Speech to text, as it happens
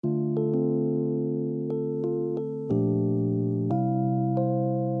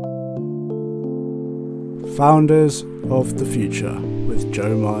Founders of the Future with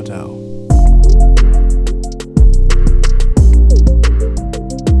Joe Mardell.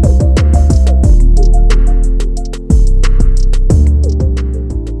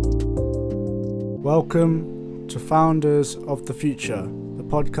 Welcome to Founders of the Future, the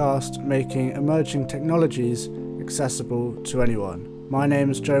podcast making emerging technologies accessible to anyone. My name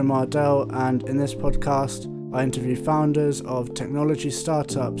is Joe Mardell, and in this podcast I interview founders of technology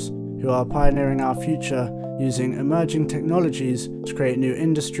startups who are pioneering our future using emerging technologies to create new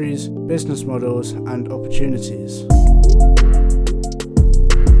industries, business models and opportunities.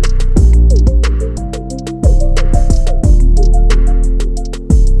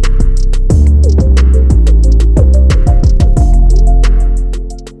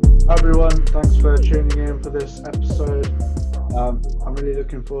 Hi everyone, thanks for tuning in for this episode. I'm really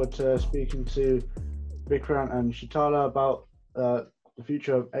looking forward to speaking to Vikrant and Sheetala about the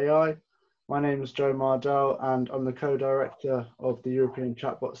future of AI. My name is Joe Mardell and I'm the co-director of the European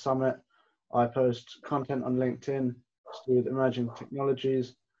Chatbot Summit. I post content on LinkedIn to do with emerging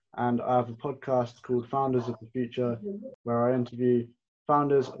technologies, and I have a podcast called Founders of the Future where I interview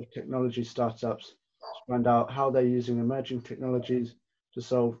founders of technology startups to find out how they're using emerging technologies to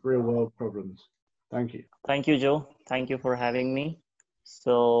solve real-world problems. Thank you. Thank you, Joe. Thank you for having me.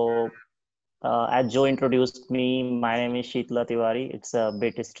 So, as Joe introduced me, my name is Sheetala Tiwari. It's a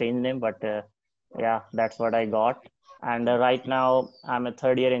bit strange name, but yeah, that's what I got. And right now, I'm a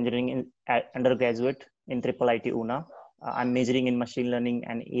third-year engineering undergraduate in IIIT UNA. I'm majoring in machine learning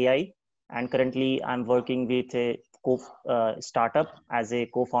and AI. And currently, I'm working with a startup as a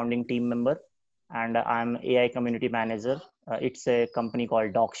co-founding team member. And I'm AI community manager. It's a company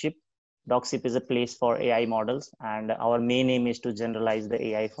called DocShip. DocShip is a place for AI models, and our main aim is to generalize the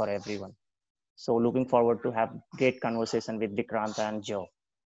AI for everyone. So looking forward to have great conversation with Vikrant and Joe.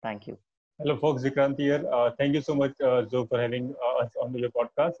 Thank you. Hello folks, Vikrant here. Thank you so much, Joe, for having us on your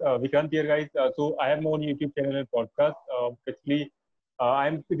podcast. Vikrant here, guys. So I have my own YouTube channel and podcast. Actually,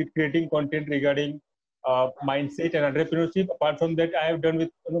 I'm creating content regarding mindset and entrepreneurship. Apart from that, I have done with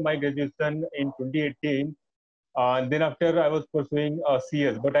my graduation in 2018. And then after I was pursuing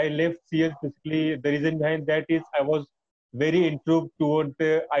CS, but I left CS. Basically, the reason behind that is I was very intrigued toward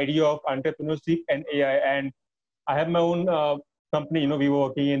the idea of entrepreneurship and AI. And I have my own company. We were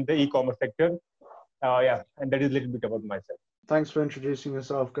working in the e-commerce sector. And that is a little bit about myself. Thanks for introducing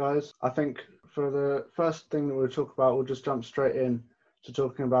yourself, guys. I think for the first thing that we'll talk about, we'll just jump straight in to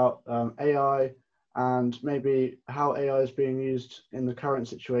talking about AI and maybe how AI is being used in the current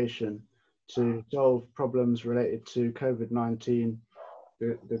situation to solve problems related to COVID-19,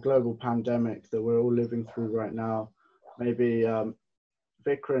 the global pandemic that we're all living through right now. Maybe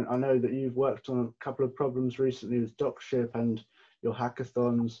Vikrant, I know that you've worked on a couple of problems recently with DocShip and your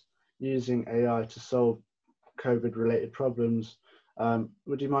hackathons using AI to solve COVID-related problems.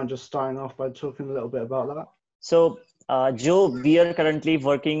 Would you mind just starting off by talking a little bit about that? So, Joe, we are currently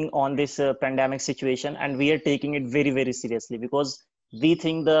working on this pandemic situation, and we are taking it very, very seriously because we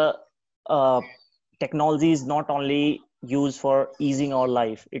think the technology is not only used for easing our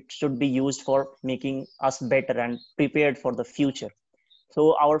life, it should be used for making us better and prepared for the future.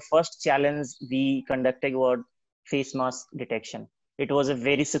 So our first challenge we conducted was face mask detection. It was a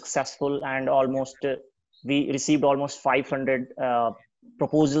very successful, and almost we received almost 500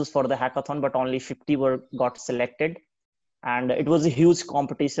 proposals for the hackathon, but only 50 got selected. And it was a huge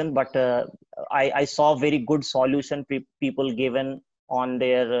competition, but I saw very good solution people given on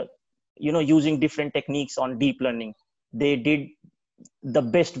their using different techniques on deep learning. They did the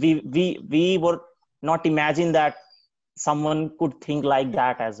best. We were not imagine that someone could think like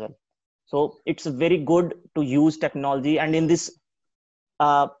that as well. So it's very good to use technology. And in this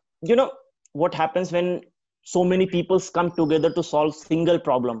what happens when so many people come together to solve single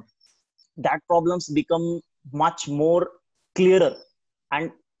problem, that problems become much more clearer,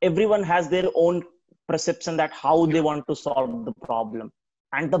 and everyone has their own perception that how they want to solve the problem,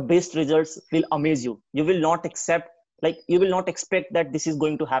 and the best results will amaze you. You will not expect that this is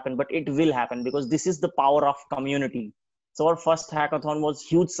going to happen, but it will happen because this is the power of community. So our first hackathon was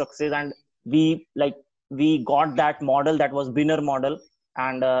huge success, and we got that model that was winner model,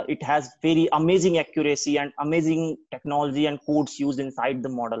 and it has very amazing accuracy and amazing technology and codes used inside the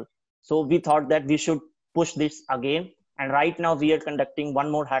model. So we thought that we should push this again. And right now we are conducting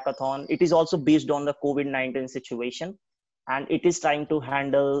one more hackathon. It is also based on the COVID-19 situation, and it is trying to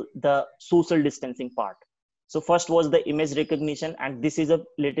handle the social distancing part. So first was the image recognition, and this is a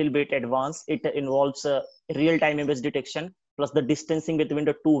little bit advanced. It involves real-time image detection plus the distancing between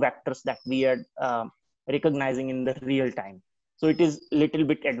the two vectors that we are recognizing in the real time. So it is little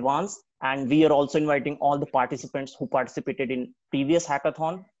bit advanced, and we are also inviting all the participants who participated in previous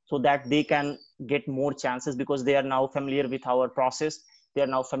hackathon so that they can get more chances, because they are now familiar with our process. They are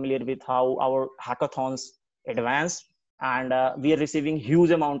now familiar with how our hackathons advance, and we are receiving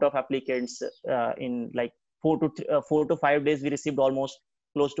huge amount of applicants. In like 4 to 5 days, we received almost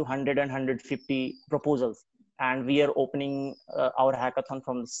close to 100 and 150 proposals, and we are opening our hackathon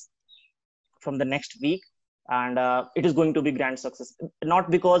from the next week, and it is going to be grand success. Not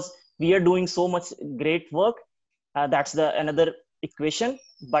because we are doing so much great work, that's the another equation,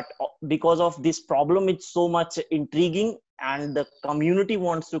 but because of this problem, it's so much intriguing and the community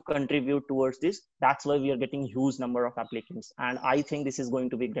wants to contribute towards this. That's why we are getting huge number of applicants, and I think this is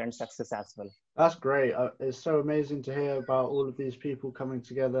going to be grand success as well. That's great. It's so amazing to hear about all of these people coming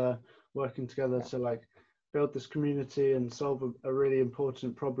together, working together to like build this community and solve a really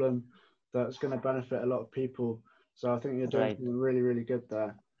important problem that's going to benefit a lot of people. So I think you're doing something really, really good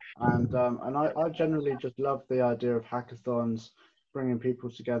there. And I generally just love the idea of hackathons, bringing people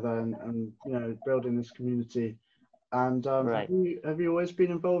together and you know, building this community. And have you always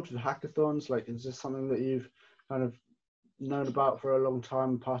been involved with hackathons? Like, is this something that you've kind of known about for a long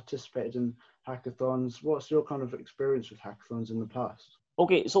time, participated in hackathons? What's your kind of experience with hackathons in the past?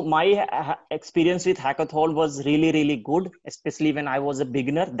 Okay, so my experience with hackathon was really, really good, especially when I was a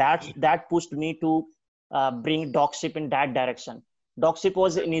beginner. That pushed me to bring Docship in that direction. Docship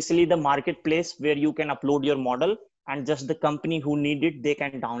was initially the marketplace where you can upload your model, and just the company who need it, they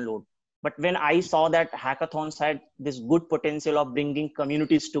can download. But when I saw that hackathons had this good potential of bringing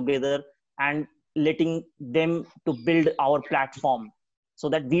communities together and letting them to build our platform so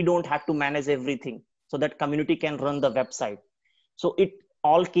that we don't have to manage everything, so that community can run the website. So it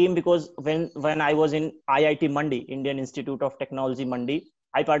all came because when I was in IIT Mandi, Indian Institute of Technology Mandi,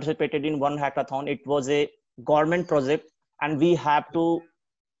 I participated in one hackathon. It was a government project, and we have to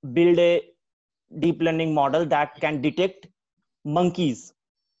build a deep learning model that can detect monkeys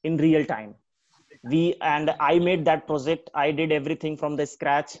in real time. I made that project. I did everything from the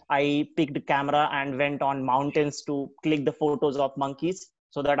scratch. I picked a camera and went on mountains to click the photos of monkeys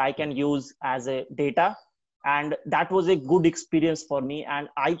so that I can use as a data. And that was a good experience for me. And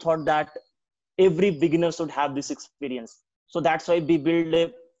I thought that every beginner should have this experience. So that's why we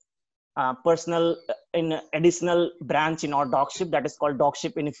built a personal additional branch in our Docship that is called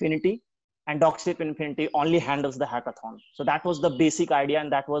Docship Infinity. And Docship Infinity only handles the hackathon. So that was the basic idea,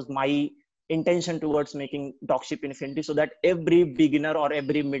 and that was my intention towards making Docship Infinity, so that every beginner or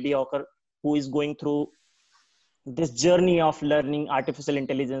every mediocre who is going through this journey of learning artificial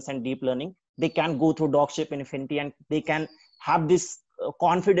intelligence and deep learning, they can go through Docship Infinity and they can have this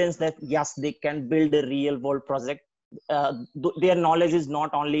confidence that yes, they can build a real world project. Their knowledge is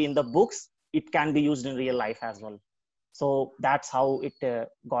not only in the books, it can be used in real life as well. So that's how it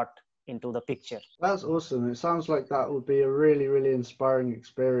got into the picture. That's awesome. It sounds like that would be a really, really inspiring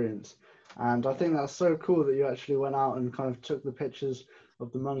experience. And I think that's so cool that you actually went out and kind of took the pictures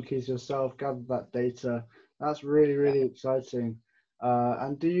of the monkeys yourself, gathered that data. That's really, really exciting.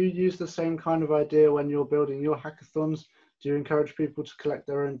 And do you use the same kind of idea when you're building your hackathons? Do you encourage people to collect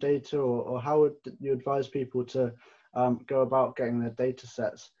their own data, or how would you advise people to go about getting their data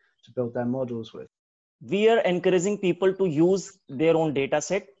sets to build their models with? We are encouraging people to use their own data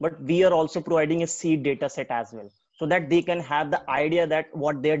set, but we are also providing a seed data set as well, so that they can have the idea that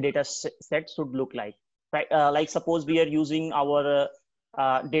what their data set should look like. Right? Like suppose we are using our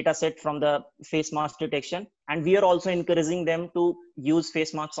data set from the face mask detection, and we are also encouraging them to use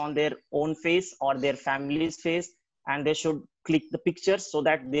face masks on their own face or their family's face, and they should click the pictures so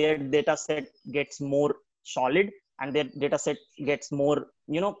that their data set gets more solid and their data set gets more,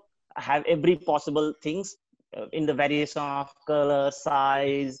 have every possible things in the variation of color,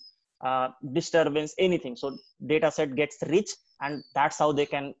 size, disturbance, anything. So data set gets rich, and that's how they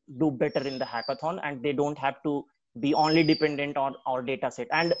can do better in the hackathon, and they don't have to be only dependent on our data set.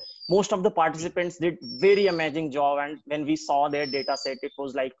 And most of the participants did very amazing job, and when we saw their data set, it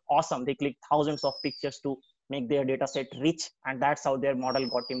was like awesome. They clicked thousands of pictures to make their data set rich, and that's how their model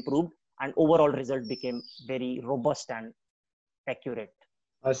got improved, and overall result became very robust and accurate.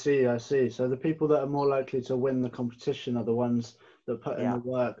 I see. So the people that are more likely to win the competition are the ones that put in the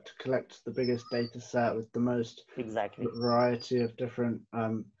work to collect the biggest data set with the most variety of different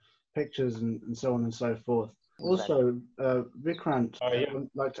pictures and so on and so forth. Also, Vikrant, would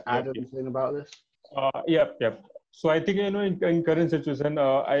like to add anything about this? So I think, in current situation,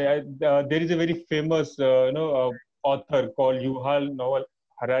 there is a very famous, author called Yuval Noah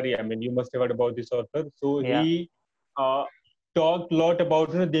Harari. I mean, you must have heard about this author. So he talked a lot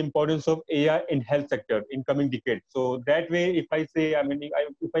about the importance of AI in health sector in coming decades. So that way, if I say,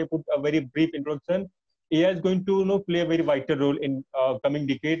 if I put a very brief introduction, AI is going to play a very vital role in coming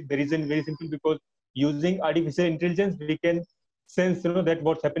decade. The reason very simple, because using artificial intelligence, we can sense that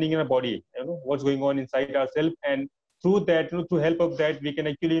what's happening in our body, what's going on inside ourselves, and through that, through help of that, we can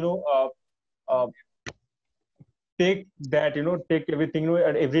actually uh, take that take everything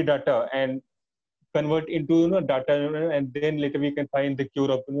and every data and convert into data, and then later we can find the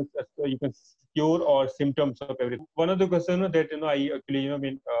cure of so you can cure or symptoms of everything. One of the questions that I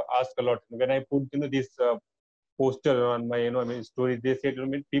actually ask a lot when I put this poster on my story. They said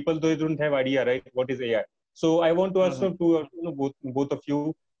people they don't have idea, right, what is AI. So I want to ask Mhm. to both of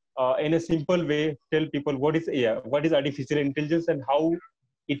you in a simple way, tell people what is AI, what is artificial intelligence, and how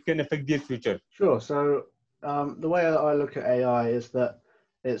it can affect their future. Sure. So the way I look at AI is that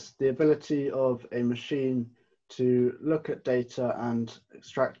it's the ability of a machine to look at data and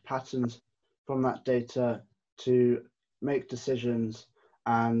extract patterns from that data to make decisions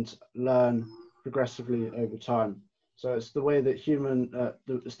and learn progressively over time. So it's the way that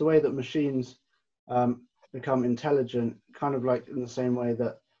it's the way that machines become intelligent, kind of like in the same way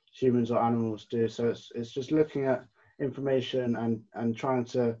that humans or animals do. So it's just looking at information and trying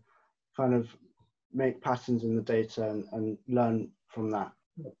to kind of make patterns in the data and learn from that.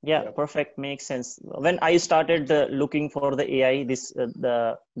 Yeah, perfect. Makes sense. When I started looking for the AI,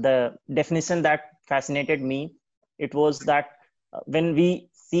 the definition that fascinated me, it was that when we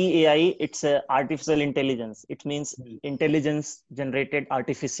see AI, it's a artificial intelligence. It means intelligence generated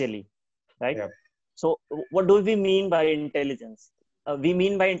artificially, right? Yeah. So what do we mean by intelligence? We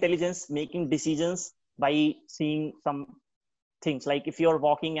mean by intelligence making decisions by seeing some things, like if you're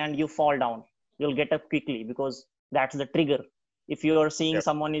walking and you fall down, you'll get up quickly because that's the trigger. If you're seeing Yeah.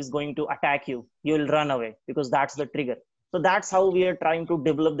 someone is going to attack you, you'll run away because that's the trigger. So that's how we are trying to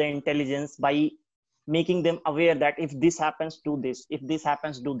develop the intelligence, by making them aware that if this happens, do this, if this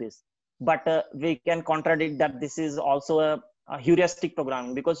happens, do this. But we can contradict that this is also a heuristic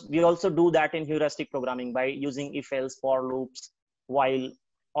programming, because we also do that in heuristic programming by using if else, for loops, while,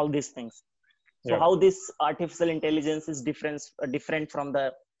 all these things. So Yeah. how this artificial intelligence is different from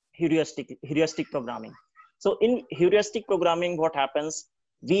the heuristic programming? So in heuristic programming, what happens?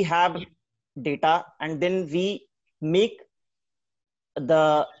 We have data and then we make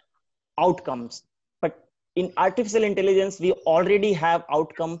the outcomes. But in artificial intelligence, we already have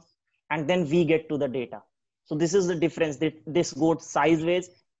outcome and then we get to the data. So this is the difference. This goes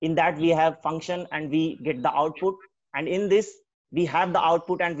sideways. In that we have function and we get the output, and in this we have the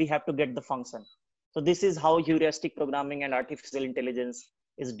output and we have to get the function. So this is how heuristic programming and artificial intelligence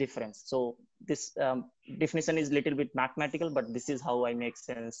is different. So this definition is a little bit mathematical, but this is how I make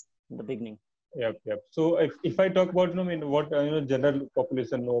sense in the beginning. Yep. So if I talk about what general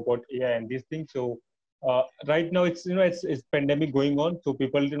population know about AI and these things, so right now it's pandemic going on, so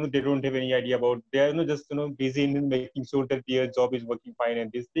people they don't have any idea about, they are just busy in making sure that their job is working fine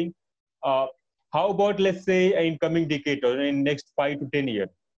and this thing. How about, let's say, in coming decade or in next 5 to 10 years,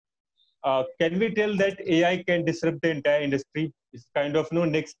 can we tell that AI can disrupt the entire industry? It's kind of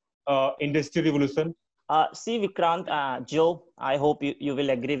next industry revolution. See, Vikrant, Joe, I hope you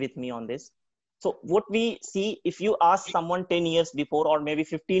will agree with me on this. So what we see, if you ask someone 10 years before or maybe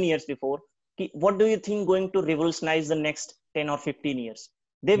 15 years before, what do you think going to revolutionize the next 10 or 15 years?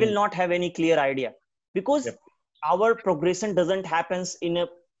 They will not have any clear idea, because Yep. our progression doesn't happen in a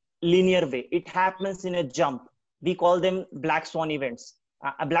linear way. It happens in a jump. We call them black swan events.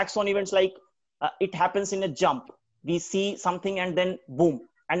 A black swan events, like it happens in a jump. We see something and then boom.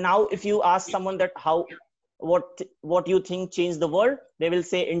 And now if you ask someone that what you think changed the world, they will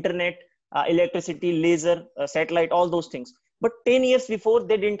say internet, electricity, laser, satellite, all those things. But 10 years before,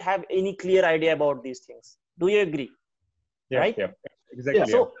 they didn't have any clear idea about these things. Do you agree? Right? Yep. Exactly. Yeah.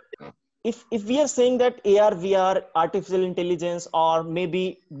 So if we are saying that AR, VR, artificial intelligence, or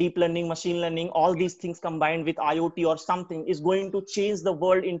maybe deep learning, machine learning, all these things combined with IoT or something is going to change the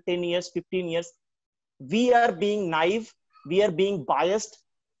world in 10 years, 15 years, we are being naive, we are being biased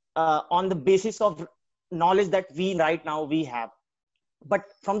on the basis of knowledge that we right now we have. But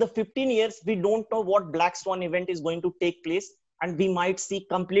from the 15 years, we don't know what black swan event is going to take place, and we might see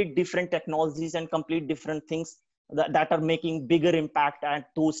complete different technologies and complete different things that are making bigger impact at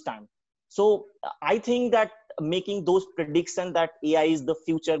those times. So I think that making those predictions that AI is the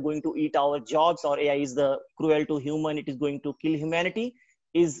future going to eat our jobs, or AI is the cruel to human, it is going to kill humanity,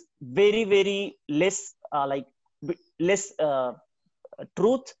 is very, very less less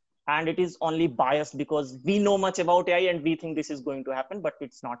truth, and it is only biased because we know much about AI and we think this is going to happen, but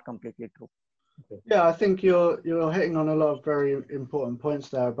it's not completely true. Yeah, I think you're hitting on a lot of very important points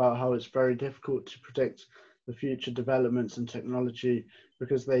there about how it's very difficult to predict the future developments in technology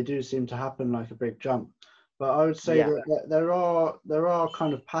because they do seem to happen like a big jump. But I would say Yeah, that there are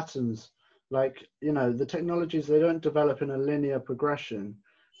kind of patterns, like the technologies, they don't develop in a linear progression,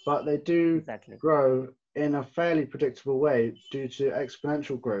 but they do exactly. grow in a fairly predictable way due to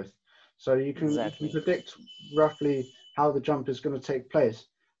exponential growth. So you can Exactly. predict roughly how the jump is going to take place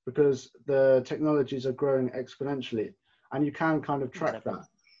because the technologies are growing exponentially and you can kind of track Exactly. that.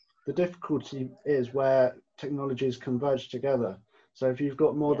 The difficulty is where technologies converge together. So if you've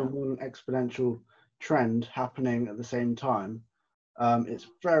got more Yeah. than one exponential trend happening at the same time, it's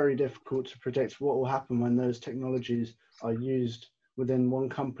very difficult to predict what will happen when those technologies are used within one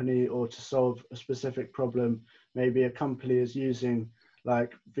company or to solve a specific problem. Maybe a company is using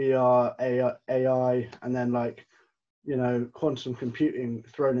like VR, AI, and then like quantum computing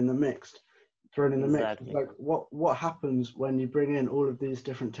thrown in the mix. It's Exactly. like what happens when you bring in all of these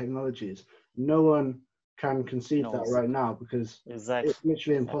different technologies? No one can conceive that Knows. right now because Exactly. it's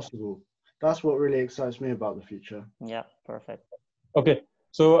literally Exactly. impossible. That's what really excites me about the future. Yeah. Perfect. Okay.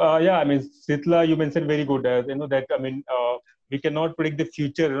 So yeah, I mean, Sitla, you mentioned very good. That I mean, we cannot predict the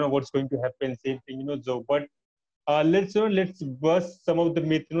future. What's going to happen. Same thing. Joe. But let's bust some of the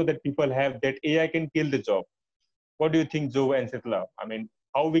myth. That people have that AI can kill the job. What do you think, Joe and Sitla? I mean,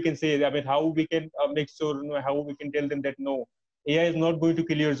 how we can say? I mean, how we can make sure? How we can tell them that no, AI is not going to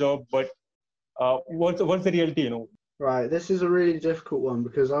kill your job. But what's the reality? Right, this is a really difficult one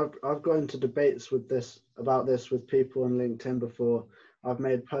because I've got into debates about this with people on LinkedIn before. I've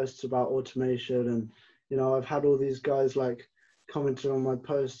made posts about automation and I've had all these guys like commenting on my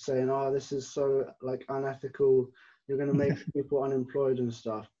posts saying, "Oh, this is so like unethical. You're going to make people unemployed and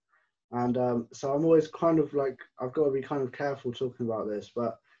stuff." And so I'm always kind of like I've got to be kind of careful talking about this,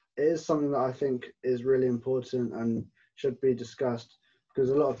 but it is something that I think is really important and should be discussed because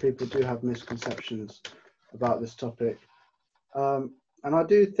a lot of people do have misconceptions about this topic. And I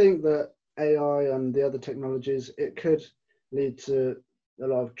do think that AI and the other technologies, it could lead to a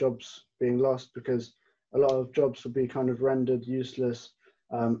lot of jobs being lost because a lot of jobs will be kind of rendered useless.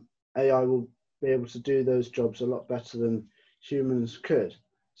 AI will be able to do those jobs a lot better than humans could.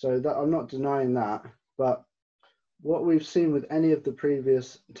 So that I'm not denying that, but what we've seen with any of the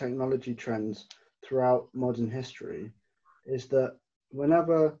previous technology trends throughout modern history is that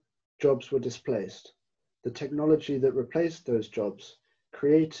whenever jobs were displaced, the technology that replaced those jobs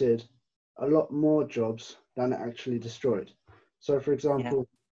created a lot more jobs than it actually destroyed. So, for Yeah. example,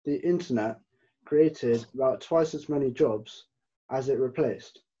 the internet created about twice as many jobs as it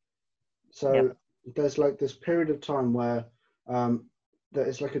replaced. So Yep. there's like this period of time where that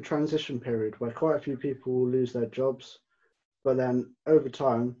is like a transition period where quite a few people will lose their jobs, but then over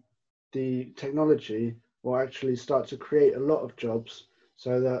time, the technology will actually start to create a lot of jobs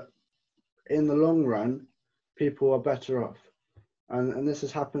so that in the long run, people are better off. And this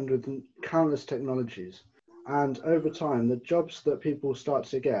has happened with countless technologies. And over time, the jobs that people start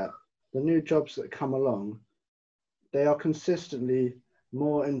to get, the new jobs that come along, they are consistently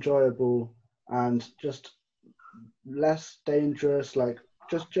more enjoyable and just less dangerous, like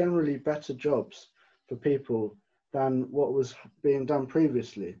just generally better jobs for people than what was being done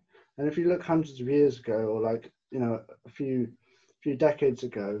previously. And if you look hundreds of years ago, or like a few decades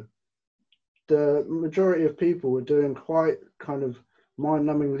ago, the majority of people were doing quite kind of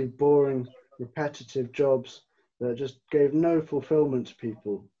mind-numbingly boring, repetitive jobs that just gave no fulfillment to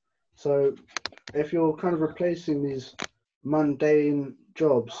people. So if you're kind of replacing these mundane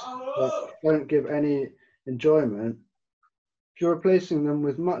jobs that don't give any enjoyment, if you're replacing them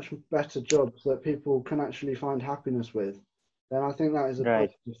with much better jobs that people can actually find happiness with, then I think that is a Right.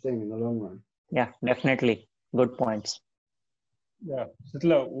 positive thing in the long run. Yeah. Definitely. Good points. Yeah,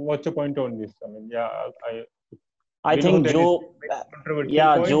 Sitla, what's your point on this? I mean, yeah, I we know think that it's Joe, a controversial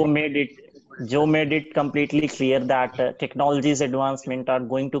yeah, point. Joe made it completely clear that technology's advancement are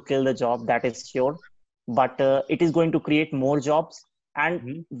going to kill the job. That is sure, but it is going to create more jobs, and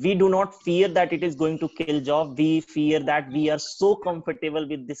Mhm. we do not fear that it is going to kill job. We fear that we are so comfortable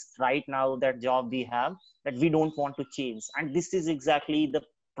with this right now that job we have that we don't want to change, and this is exactly the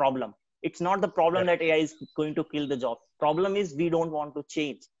problem. It's not the Yeah. problem that AI is going to kill the job. Problem is we don't want to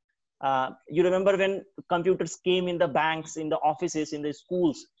change. You remember when computers came in the banks, in the offices, in the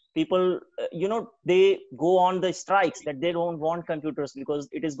schools, people they go on the strikes that they don't want computers because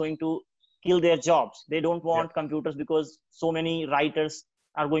it is going to kill their jobs. They don't Yeah. want computers because so many writers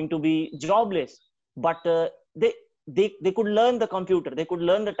are going to be jobless. But they could learn the computer, they could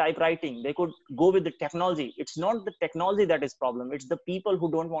learn the typewriting, they could go with the technology. It's not the technology that is problem, it's the people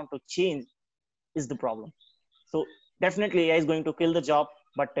who don't want to change. is the problem. So definitely AI is going to kill the job,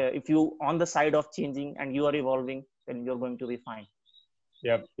 but if you on the side of changing and you are evolving, then you're going to be fine.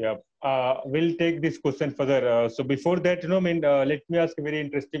 Yep, yep. We'll take this question further. So before that, let me ask a very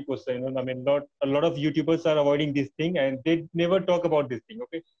interesting question. A lot of YouTubers are avoiding this thing and they never talk about this thing.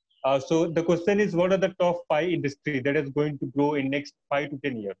 Okay. So the question is, what are the top 5 industry that is going to grow in next 5 to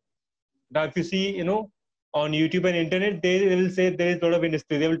 10 years? Now, if you see, on YouTube and internet, they will say there is a lot of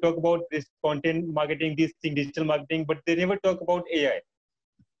industry. They will talk about this content marketing, this thing, digital marketing, but they never talk about AI.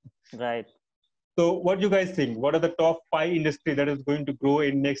 Right. So what do you guys think? What are the top 5 industry that is going to grow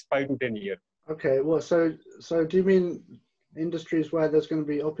in next 5 to 10 years? Okay, well, so do you mean industries where there's going to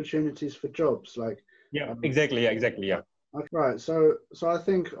be opportunities for jobs, like? Yeah, exactly. Yeah, exactly. Yeah. Okay, right. So I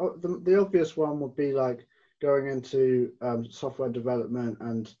think the obvious one would be like going into software development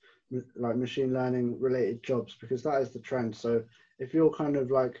and like machine learning related jobs, because that is the trend. So if you're kind of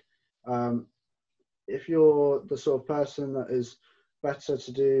like if you're the sort of person that is better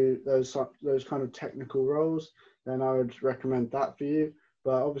to do those kind of technical roles, then I would recommend that for you.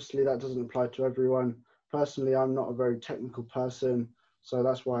 But obviously that doesn't apply to everyone. Personally, I'm not a very technical person, so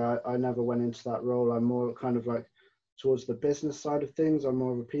that's why I never went into that role. I'm more kind of like towards the business side of things. I'm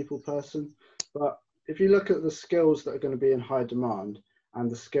more of a people person. But if you look at the skills that are going to be in high demand and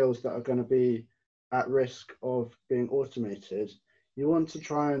the skills that are going to be at risk of being automated, you want to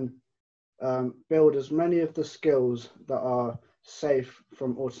try and build as many of the skills that are safe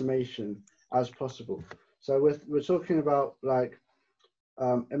from automation as possible. So we're talking about like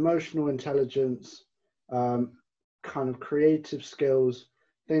emotional intelligence, kind of creative skills,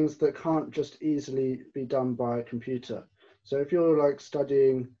 things that can't just easily be done by a computer. So if you're like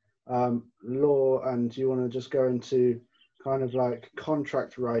studying law and you want to just go into kind of like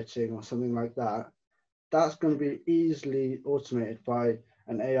contract writing or something like that, that's going to be easily automated by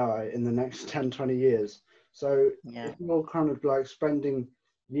an AI in the next 10, 20 years. So if you're kind of like spending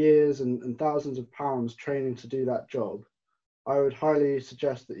years and thousands of pounds training to do that job, I would highly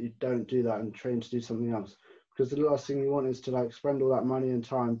suggest that you don't do that and train to do something else, because the last thing you want is to like spend all that money and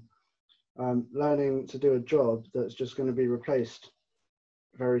time learning to do a job that's just going to be replaced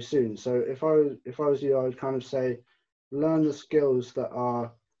very soon. So if I was you, I would kind of say learn the skills that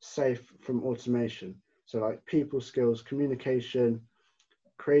are safe from automation. So like people skills, communication,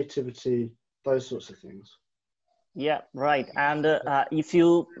 creativity, those sorts of things. Yeah, right. And if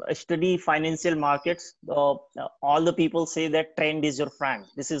you study financial markets, all the people say that trend is your friend.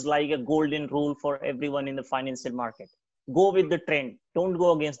 This is like a golden rule for everyone in the financial market. Go with the trend. Don't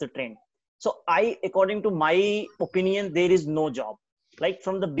go against the trend. So according to my opinion, there is no job. Like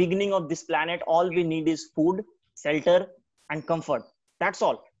from the beginning of this planet, all we need is food, shelter, and comfort. That's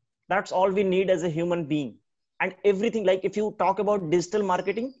all. That's all we need as a human being. And everything, like if you talk about digital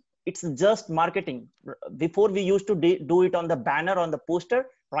marketing, it's just marketing. Before we used to do it on the banner, on the poster.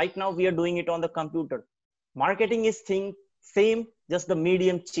 Right now we are doing it on the computer. Marketing is same, just the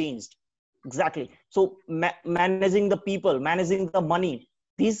medium changed. Exactly. So managing the people, managing the money,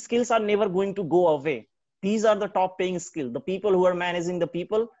 these skills are never going to go away. These are the top paying skills. The people who are managing the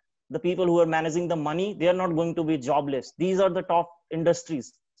people who are managing the money, they are not going to be jobless. These are the top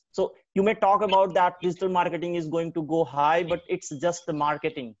industries. So you may talk about that digital marketing is going to go high, but it's just the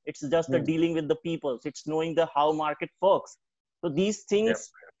marketing. It's just the dealing with the people. It's knowing the how market works. So these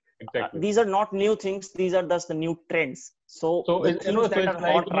things, exactly. These are not new things. These are just the new trends. So the things that are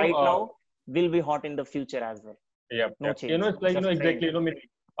hot right now will be hot in the future as well. Yeah. No change. It's like, exactly,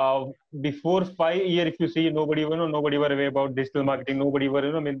 before 5 years, if you see, nobody were aware about digital marketing. Nobody were,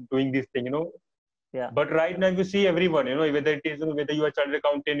 doing this thing, Yeah. But right now, you see everyone, whether it is, whether you are a chartered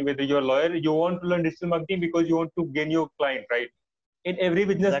accountant, whether you are a lawyer, you want to learn digital marketing because you want to gain your client, right? In every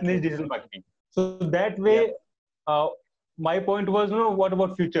business needs digital marketing. So that way, my point was, what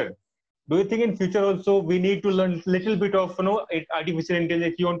about future? Do you think in future also we need to learn little bit of, artificial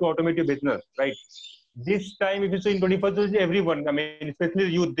intelligence if you want to automate your business, right? This time, if you say in 21st century, everyone, especially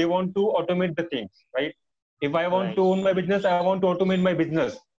youth, they want to automate the things, right? If I want to own my business, I want to automate my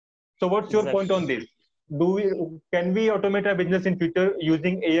business. So what's your point on this? Can we automate our business in future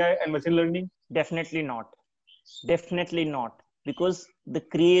using AI and machine learning? Definitely not. Definitely not. Because the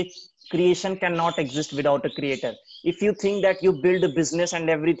creation cannot exist without a creator. If you think that you build a business and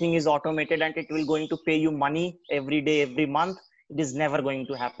everything is automated and it will going to pay you money every day, every month, it is never going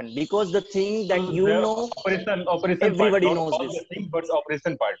to happen. Because the thing that operation everybody part, knows not this. All the thing, but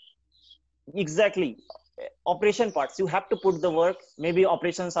operation part. Exactly. Operation parts, you have to put the work. Maybe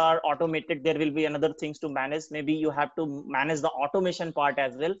operations are automated, there will be another things to manage. Maybe you have to manage the automation part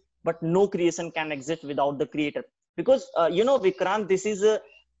as well, but no creation can exist without the creator. Because Vikrant, this is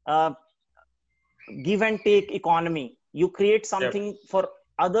give and take economy. You create something for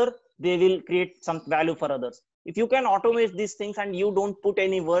other, they will create some value for others. If you can automate these things and you don't put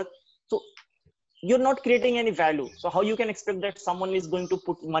any work, so you're not creating any value. So how you can expect that someone is going to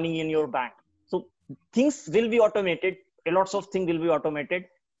put money in your bank? So things will be automated. A lots of things will be automated,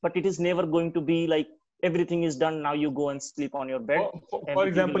 but it is never going to be like everything is done. Now you go and sleep on your bed. For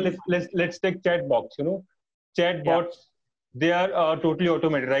example, let's take chat box. Chat bots, they are totally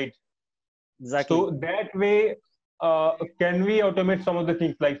automated, right? Exactly. So that way, can we automate some of the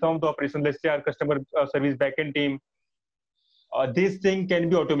things, like some of the operations? Let's say our customer service backend team. This thing can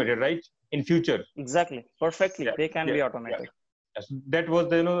be automated, right? In future. Exactly. Perfectly. They can be automated. Yes. That was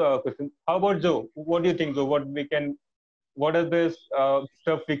the question. How about Joe? What do you think, Joe? What are the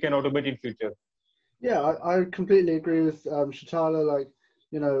stuff we can automate in future? Yeah, I completely agree with Shatala. Like,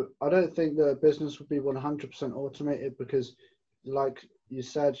 I don't think that business would be 100% automated because, like you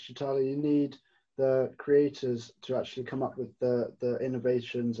said, Shatala, you need the creators to actually come up with the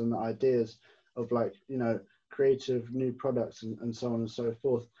innovations and the ideas of, like, creative new products and so on and so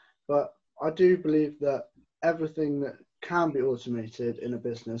forth. But I do believe that everything that can be automated in a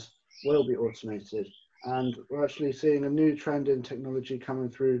business will be automated. And we're actually seeing a new trend in technology coming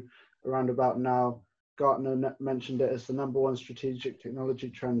through around about now. Gartner mentioned it as the #1 strategic technology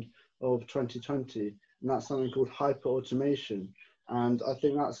trend of 2020, and that's something called hyper automation. And I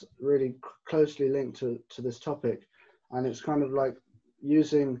think that's really closely linked to this topic. And it's kind of like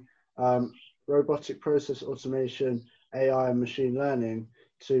using robotic process automation, AI, and machine learning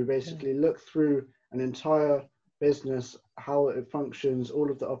to basically look through an entire business, how it functions, all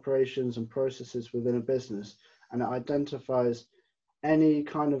of the operations and processes within a business, and it identifies any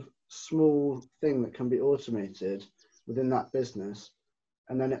kind of small thing that can be automated within that business,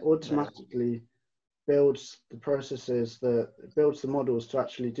 and then it automatically builds the processes, builds the models to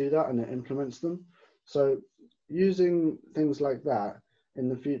actually do that, and it implements them. So using things like that in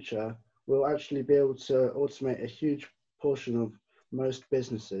the future, we'll actually be able to automate a huge portion of most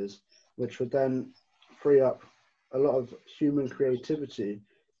businesses, which would then free up a lot of human creativity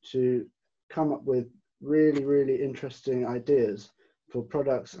to come up with really, really interesting ideas for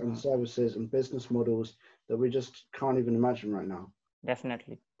products and services and business models that we just can't even imagine right now.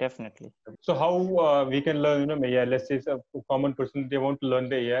 Definitely. So how we can learn, AI? Let's say a common person, they want to learn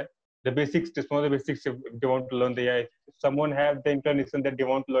the AI. The basics, just one of the basics, if they want to learn the AI. Someone have the inclination that they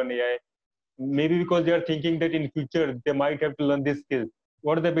want to learn AI. Maybe because they are thinking that in future, they might have to learn this skill.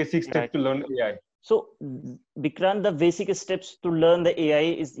 What are the basic steps to learn AI? So, Vikrant, the basic steps to learn the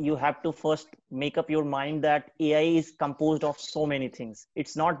AI is you have to first make up your mind that AI is composed of so many things.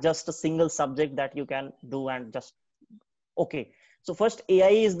 It's not just a single subject that you can do and just, okay. So first, AI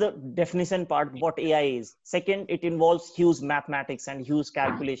is the definition part, what AI is. Second, it involves huge mathematics and huge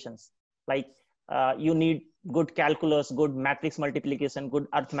calculations. Like you need good calculus, good matrix multiplication, good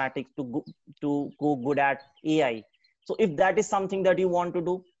arithmetic to go good at AI. So if that is something that you want to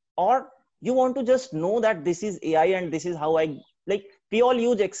do, or you want to just know that this is AI and this is how like we all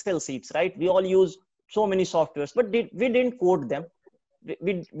use Excel sheets, right? We all use so many softwares, but we didn't code them.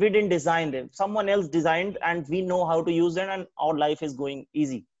 We didn't design them. Someone else designed and we know how to use them and our life is going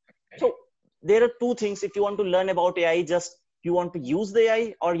easy. So there are two things. If you want to learn about AI, just you want to use the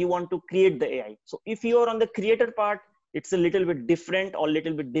AI or you want to create the AI. So if you are on the creator part, it's a little bit different or a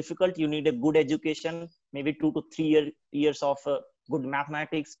little bit difficult. You need a good education, maybe 2 to 3 years of good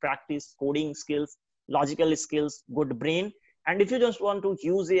mathematics, practice, coding skills, logical skills, good brain. And if you just want to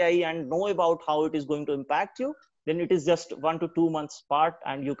use AI and know about how it is going to impact you, then it is just 1 to 2 months part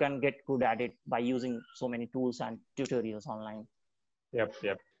and you can get good at it by using so many tools and tutorials online. Yep.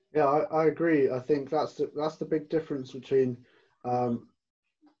 Yeah, I agree. I think that's the big difference between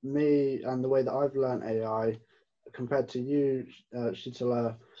me and the way that I've learned AI compared to you,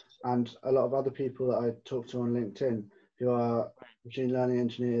 Shitala, and a lot of other people that I talk to on LinkedIn who are machine learning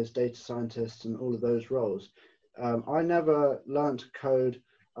engineers, data scientists, and all of those roles. I never learned to code.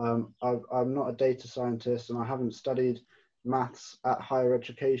 I'm not a data scientist and I haven't studied maths at higher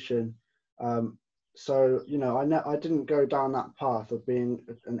education. So, I didn't go down that path of being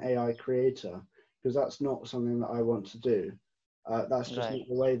an AI creator because that's not something that I want to do. That's just not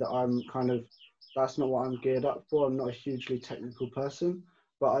the way that that's not what I'm geared up for. I'm not a hugely technical person,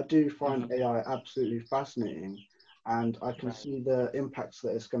 but I do find AI absolutely fascinating and I can see the impacts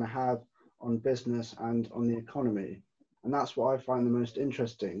that it's going to have on business and on the economy. And that's what I find the most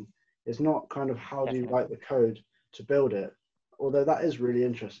interesting. It's not kind of how do you write the code to build it, although that is really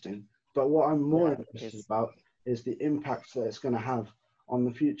interesting. But what I'm more interested about is the impacts that it's going to have on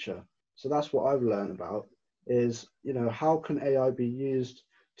the future. So that's what I've learned about is, how can AI be used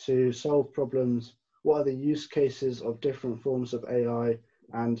to solve problems what are the use cases of different forms of AI,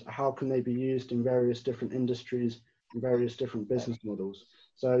 and how can they be used in various different industries and various different business models.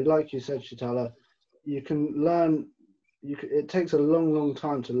 So like you said, Shitala, you can learn, it takes a long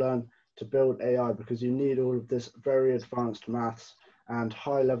time to learn to build AI because you need all of this very advanced maths and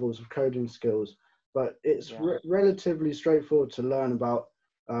high levels of coding skills. But it's relatively straightforward to learn about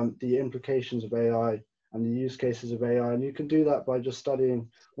the implications of AI and the use cases of AI. And you can do that by just studying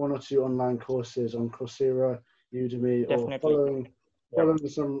 1 or 2 online courses on Coursera, Udemy, or following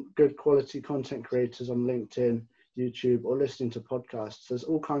some good quality content creators on LinkedIn, YouTube, or listening to podcasts. There's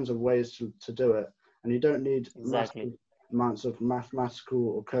all kinds of ways to do it. And you don't need massive amounts of mathematical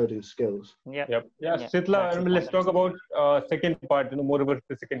or coding skills. Shitala, let's talk about second part, more about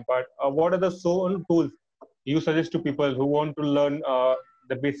the second part. What are the tools you suggest to people who want to learn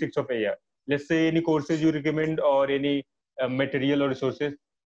the basics of AI? Let's say any courses you recommend or any material or resources.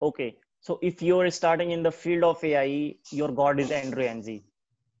 Okay, so if you're starting in the field of AI, your god is Andrew Ng.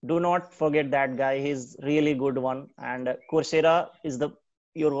 Do not forget that guy. He's really good one, and Coursera is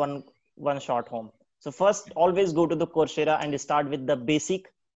your one shot home. So first, always go to the Coursera and start with the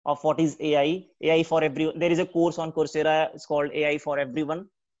basic of what is AI. AI for everyone. There is a course on Coursera. It's called AI for Everyone.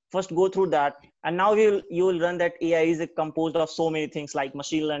 First, go through that, and now you will learn that AI is composed of so many things like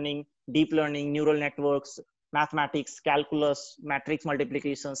machine learning, deep learning, neural networks, mathematics, calculus, matrix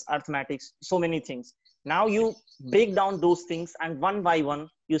multiplications, arithmetics, so many things. Now you break down those things, and one by one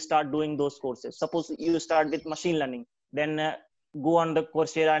you start doing those courses. Suppose you start with machine learning, then go on the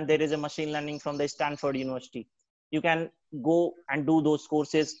Coursera and there is a machine learning from the Stanford University. You can go and do those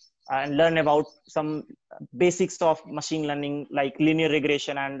courses and learn about some basics of machine learning like linear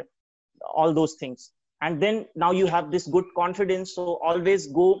regression and all those things. And then now you have this good confidence. So always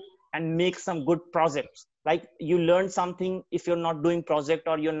go and make some good projects. Like you learn something, if you're not doing project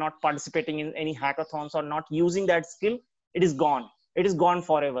or you're not participating in any hackathons or not using that skill, it is gone. It is gone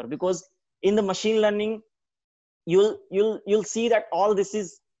forever, because in the machine learning, you'll see that all this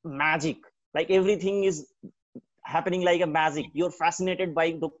is magic. Like everything is happening like a magic. You're fascinated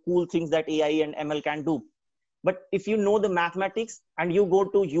by the cool things that AI and ML can do. But if you know the mathematics and you go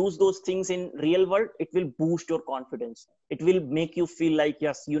to use those things in real world, it will boost your confidence. It will make you feel like,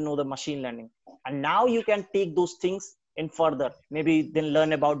 yes, you know the machine learning. And now you can take those things in further. Maybe then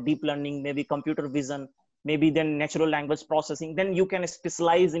learn about deep learning, maybe computer vision, maybe then natural language processing. Then you can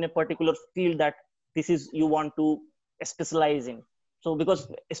specialize in a particular field that this is you want to specialize in. So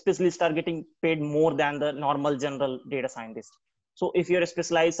because specialists are getting paid more than the normal general data scientist. So if you're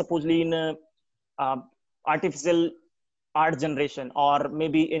specialized supposedly in artificial art generation, or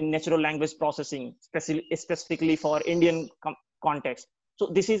maybe in natural language processing, specifically for Indian context. So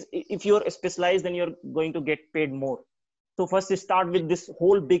this is, if you're specialized, then you're going to get paid more. So first start with this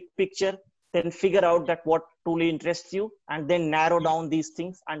whole big picture, then figure out that what truly interests you, and then narrow down these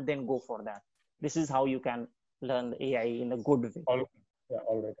things and then go for that. This is how you can learn AI in a good way.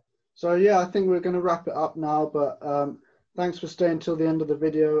 All right. So yeah, I think we're going to wrap it up now, but thanks for staying till the end of the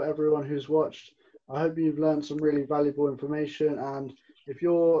video, everyone who's watched. I hope you've learned some really valuable information, and if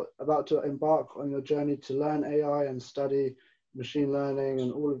you're about to embark on your journey to learn AI and study machine learning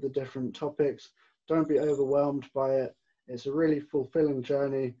and all of the different topics, don't be overwhelmed by it. It's a really fulfilling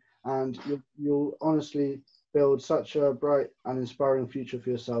journey, and you'll honestly build such a bright and inspiring future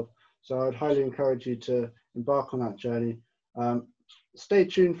for yourself. So I'd highly encourage you to embark on that journey. Stay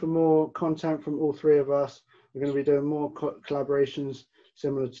tuned for more content from all three of us. We're going to be doing more collaborations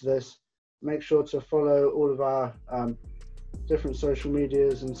similar to this. Make sure to follow all of our different social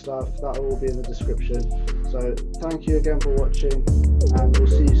medias and stuff. That will all be in the description. So thank you again for watching, and we'll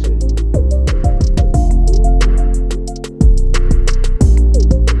see you soon.